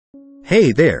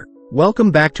Hey there,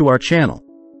 welcome back to our channel,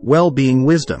 Well-Being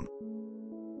Wisdom.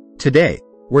 Today,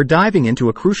 we're diving into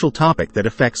a crucial topic that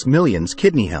affects millions: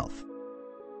 kidney health.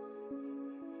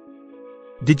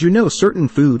 Did you know certain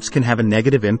foods can have a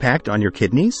negative impact on your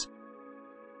kidneys?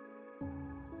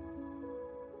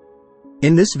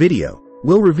 In this video,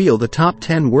 we'll reveal the top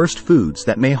 10 worst foods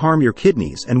that may harm your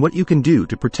kidneys and what you can do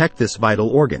to protect this vital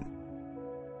organ.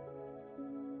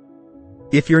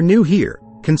 If you're new here,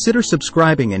 consider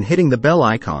subscribing and hitting the bell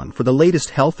icon for the latest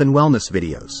health and wellness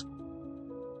videos.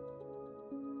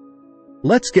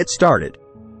 Let's get started.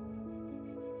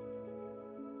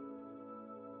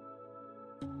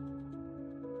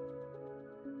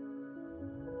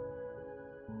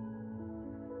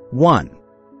 One.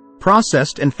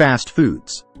 Processed and fast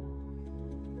foods.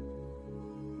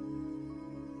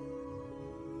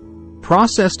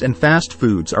 Processed and fast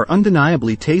foods are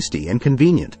undeniably tasty and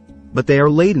convenient, but they are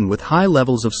laden with high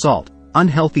levels of salt,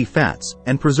 unhealthy fats,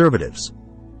 and preservatives.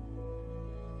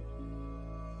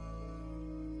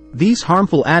 These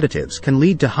harmful additives can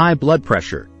lead to high blood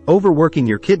pressure, overworking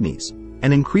your kidneys,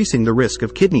 and increasing the risk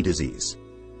of kidney disease.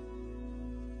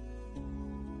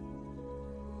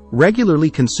 Regularly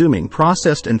consuming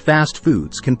processed and fast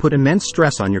foods can put immense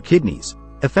stress on your kidneys,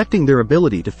 affecting their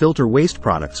ability to filter waste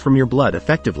products from your blood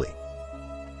effectively.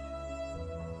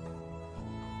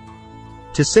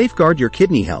 To safeguard your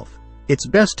kidney health, it's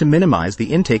best to minimize the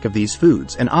intake of these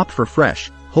foods and opt for fresh,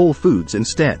 whole foods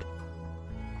instead.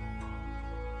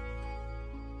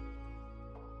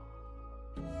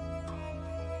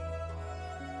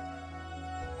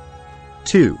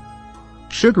 Two.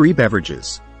 Sugary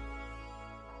beverages.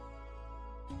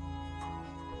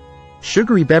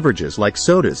 Sugary beverages like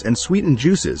sodas and sweetened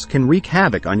juices can wreak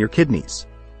havoc on your kidneys.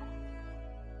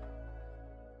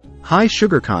 High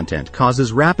sugar content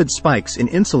causes rapid spikes in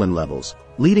insulin levels,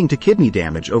 leading to kidney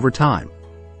damage over time.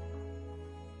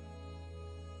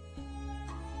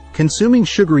 Consuming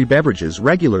sugary beverages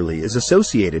regularly is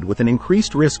associated with an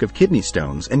increased risk of kidney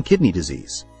stones and kidney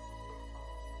disease.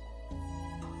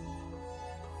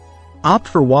 Opt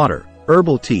for water,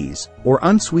 herbal teas, or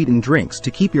unsweetened drinks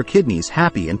to keep your kidneys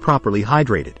happy and properly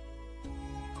hydrated.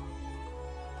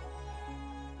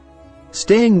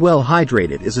 Staying well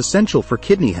hydrated is essential for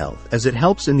kidney health as it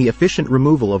helps in the efficient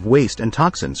removal of waste and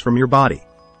toxins from your body.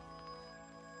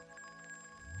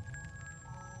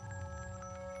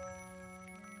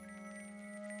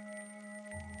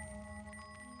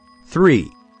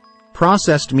 Three.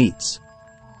 Processed meats.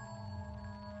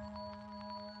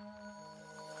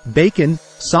 Bacon,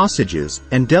 sausages,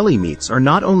 and deli meats are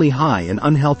not only high in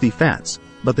unhealthy fats,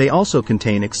 but they also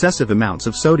contain excessive amounts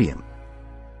of sodium.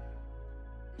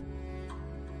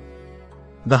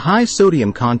 The high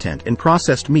sodium content in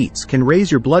processed meats can raise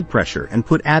your blood pressure and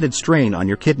put added strain on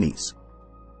your kidneys.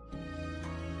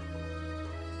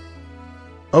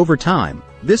 Over time,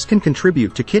 this can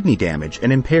contribute to kidney damage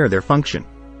and impair their function.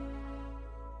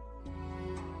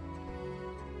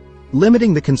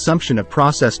 Limiting the consumption of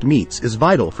processed meats is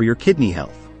vital for your kidney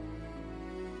health.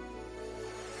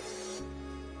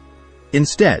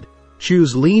 Instead,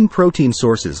 choose lean protein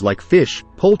sources like fish,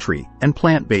 poultry, and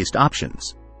plant-based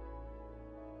options.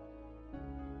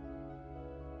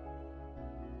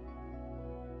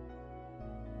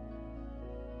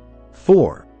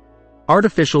 Four.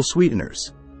 Artificial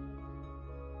sweeteners.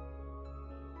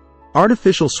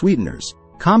 Artificial sweeteners,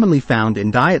 commonly found in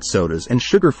diet sodas and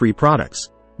sugar-free products,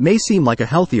 may seem like a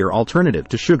healthier alternative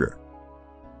to sugar.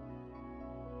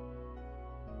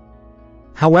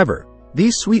 However,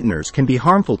 these sweeteners can be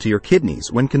harmful to your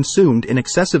kidneys when consumed in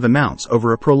excessive amounts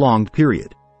over a prolonged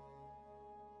period.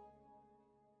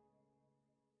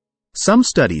 Some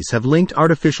studies have linked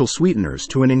artificial sweeteners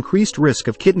to an increased risk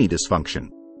of kidney dysfunction.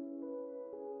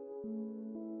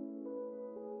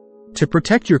 To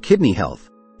protect your kidney health,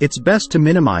 it's best to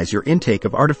minimize your intake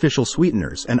of artificial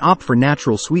sweeteners and opt for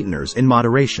natural sweeteners in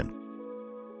moderation.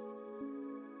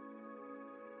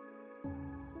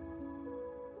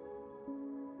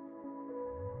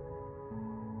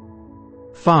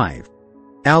 Five.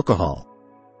 Alcohol.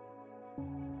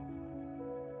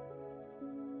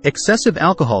 Excessive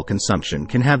alcohol consumption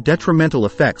can have detrimental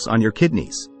effects on your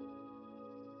kidneys.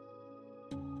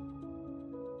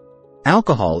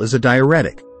 Alcohol is a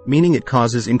diuretic, meaning it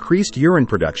causes increased urine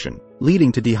production,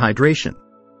 leading to dehydration.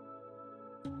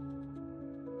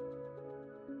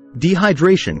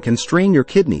 Dehydration can strain your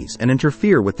kidneys and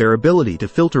interfere with their ability to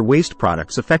filter waste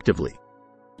products effectively.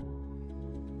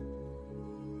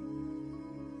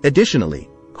 Additionally,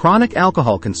 chronic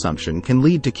alcohol consumption can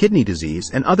lead to kidney disease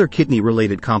and other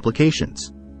kidney-related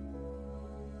complications.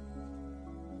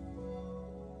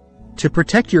 To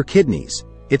protect your kidneys,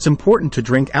 It's important to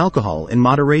drink alcohol in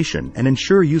moderation and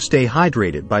ensure you stay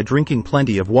hydrated by drinking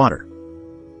plenty of water.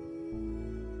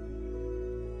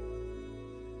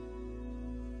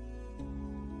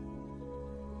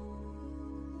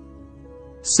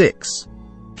 Six.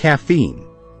 Caffeine.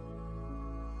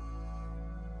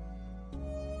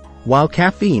 While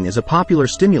caffeine is a popular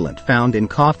stimulant found in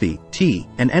coffee, tea,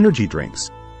 and energy drinks,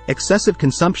 excessive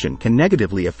consumption can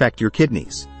negatively affect your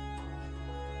kidneys.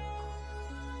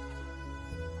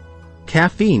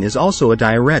 Caffeine is also a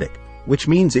diuretic, which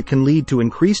means it can lead to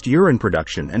increased urine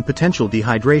production and potential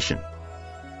dehydration.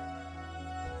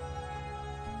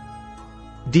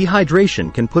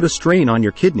 Dehydration can put a strain on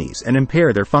your kidneys and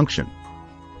impair their function.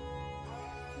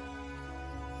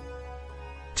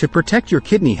 To protect your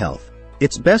kidney health,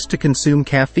 it's best to consume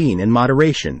caffeine in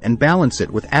moderation and balance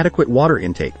it with adequate water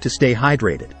intake to stay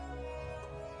hydrated.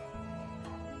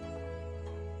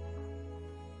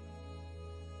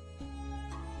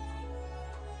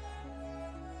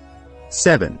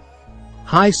 Seven.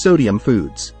 High-sodium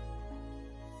foods.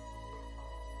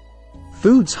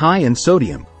 Foods high in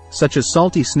sodium, such as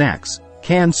salty snacks,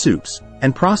 canned soups,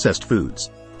 and processed foods,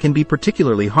 can be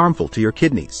particularly harmful to your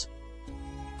kidneys.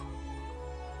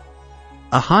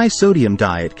 A high-sodium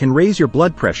diet can raise your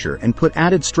blood pressure and put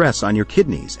added stress on your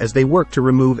kidneys as they work to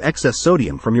remove excess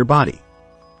sodium from your body.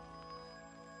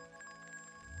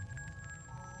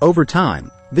 Over time,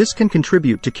 this can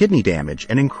contribute to kidney damage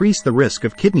and increase the risk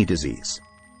of kidney disease.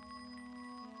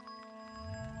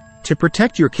 To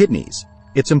protect your kidneys,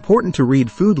 it's important to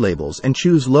read food labels and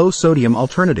choose low-sodium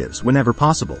alternatives whenever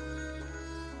possible.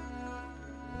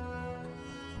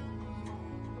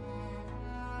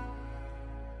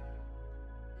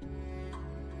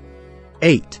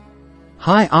 8.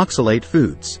 High oxalate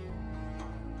foods.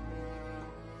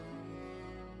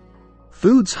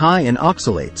 Foods high in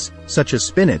oxalates, such as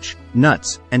spinach,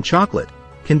 nuts, and chocolate,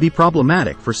 can be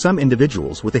problematic for some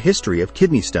individuals with a history of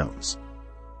kidney stones.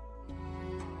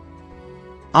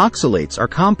 Oxalates are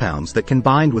compounds that can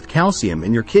bind with calcium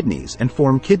in your kidneys and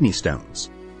form kidney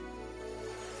stones.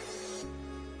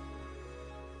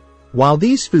 While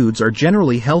these foods are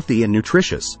generally healthy and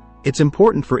nutritious, it's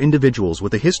important for individuals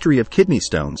with a history of kidney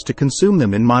stones to consume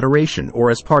them in moderation or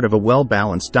as part of a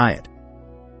well-balanced diet.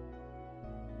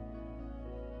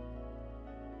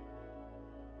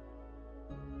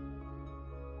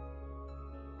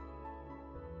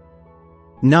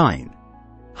 Nine.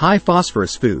 High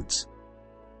phosphorus foods.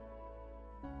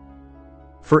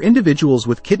 For individuals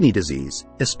with kidney disease,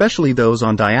 especially those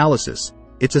on dialysis,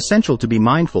 it's essential to be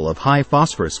mindful of high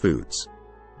phosphorus foods.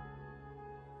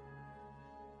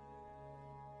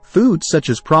 Foods such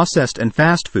as processed and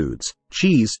fast foods,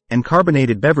 cheese, and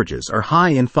carbonated beverages are high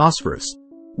in phosphorus,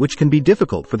 which can be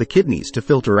difficult for the kidneys to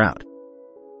filter out.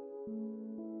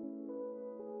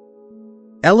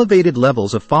 Elevated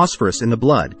levels of phosphorus in the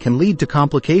blood can lead to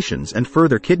complications and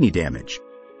further kidney damage.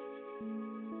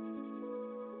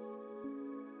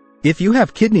 If you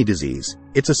have kidney disease,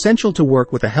 it's essential to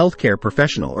work with a healthcare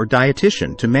professional or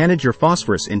dietitian to manage your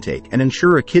phosphorus intake and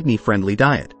ensure a kidney-friendly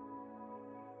diet.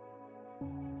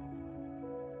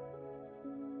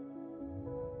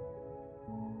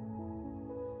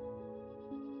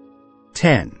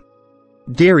 10.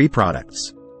 Dairy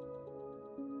products.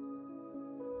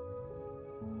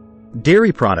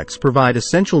 Dairy products provide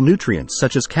essential nutrients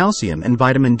such as calcium and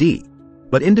vitamin D,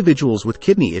 but individuals with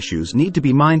kidney issues need to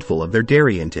be mindful of their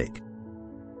dairy intake.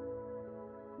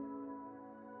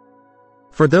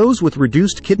 For those with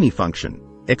reduced kidney function,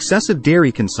 excessive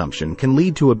dairy consumption can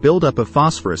lead to a buildup of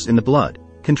phosphorus in the blood,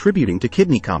 contributing to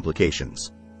kidney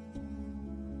complications.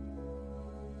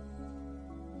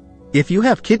 If you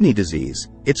have kidney disease,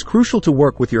 it's crucial to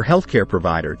work with your healthcare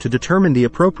provider to determine the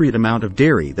appropriate amount of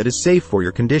dairy that is safe for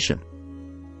your condition.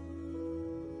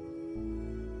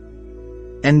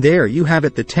 And there you have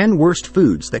it, the 10 worst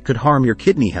foods that could harm your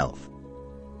kidney health.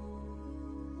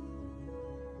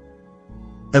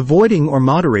 Avoiding or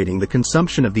moderating the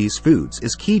consumption of these foods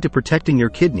is key to protecting your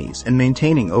kidneys and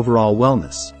maintaining overall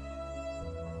wellness.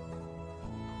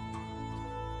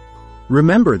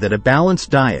 Remember that a balanced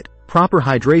diet, proper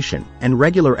hydration, and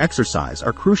regular exercise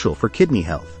are crucial for kidney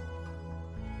health.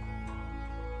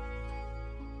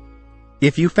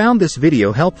 If you found this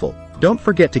video helpful, don't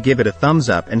forget to give it a thumbs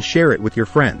up and share it with your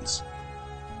friends.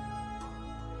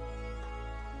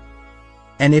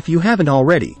 And if you haven't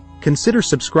already, consider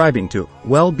subscribing to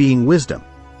Well-Being Wisdom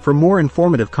for more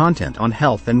informative content on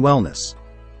health and wellness.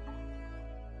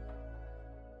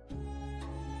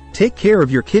 Take care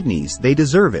of your kidneys, they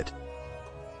deserve it.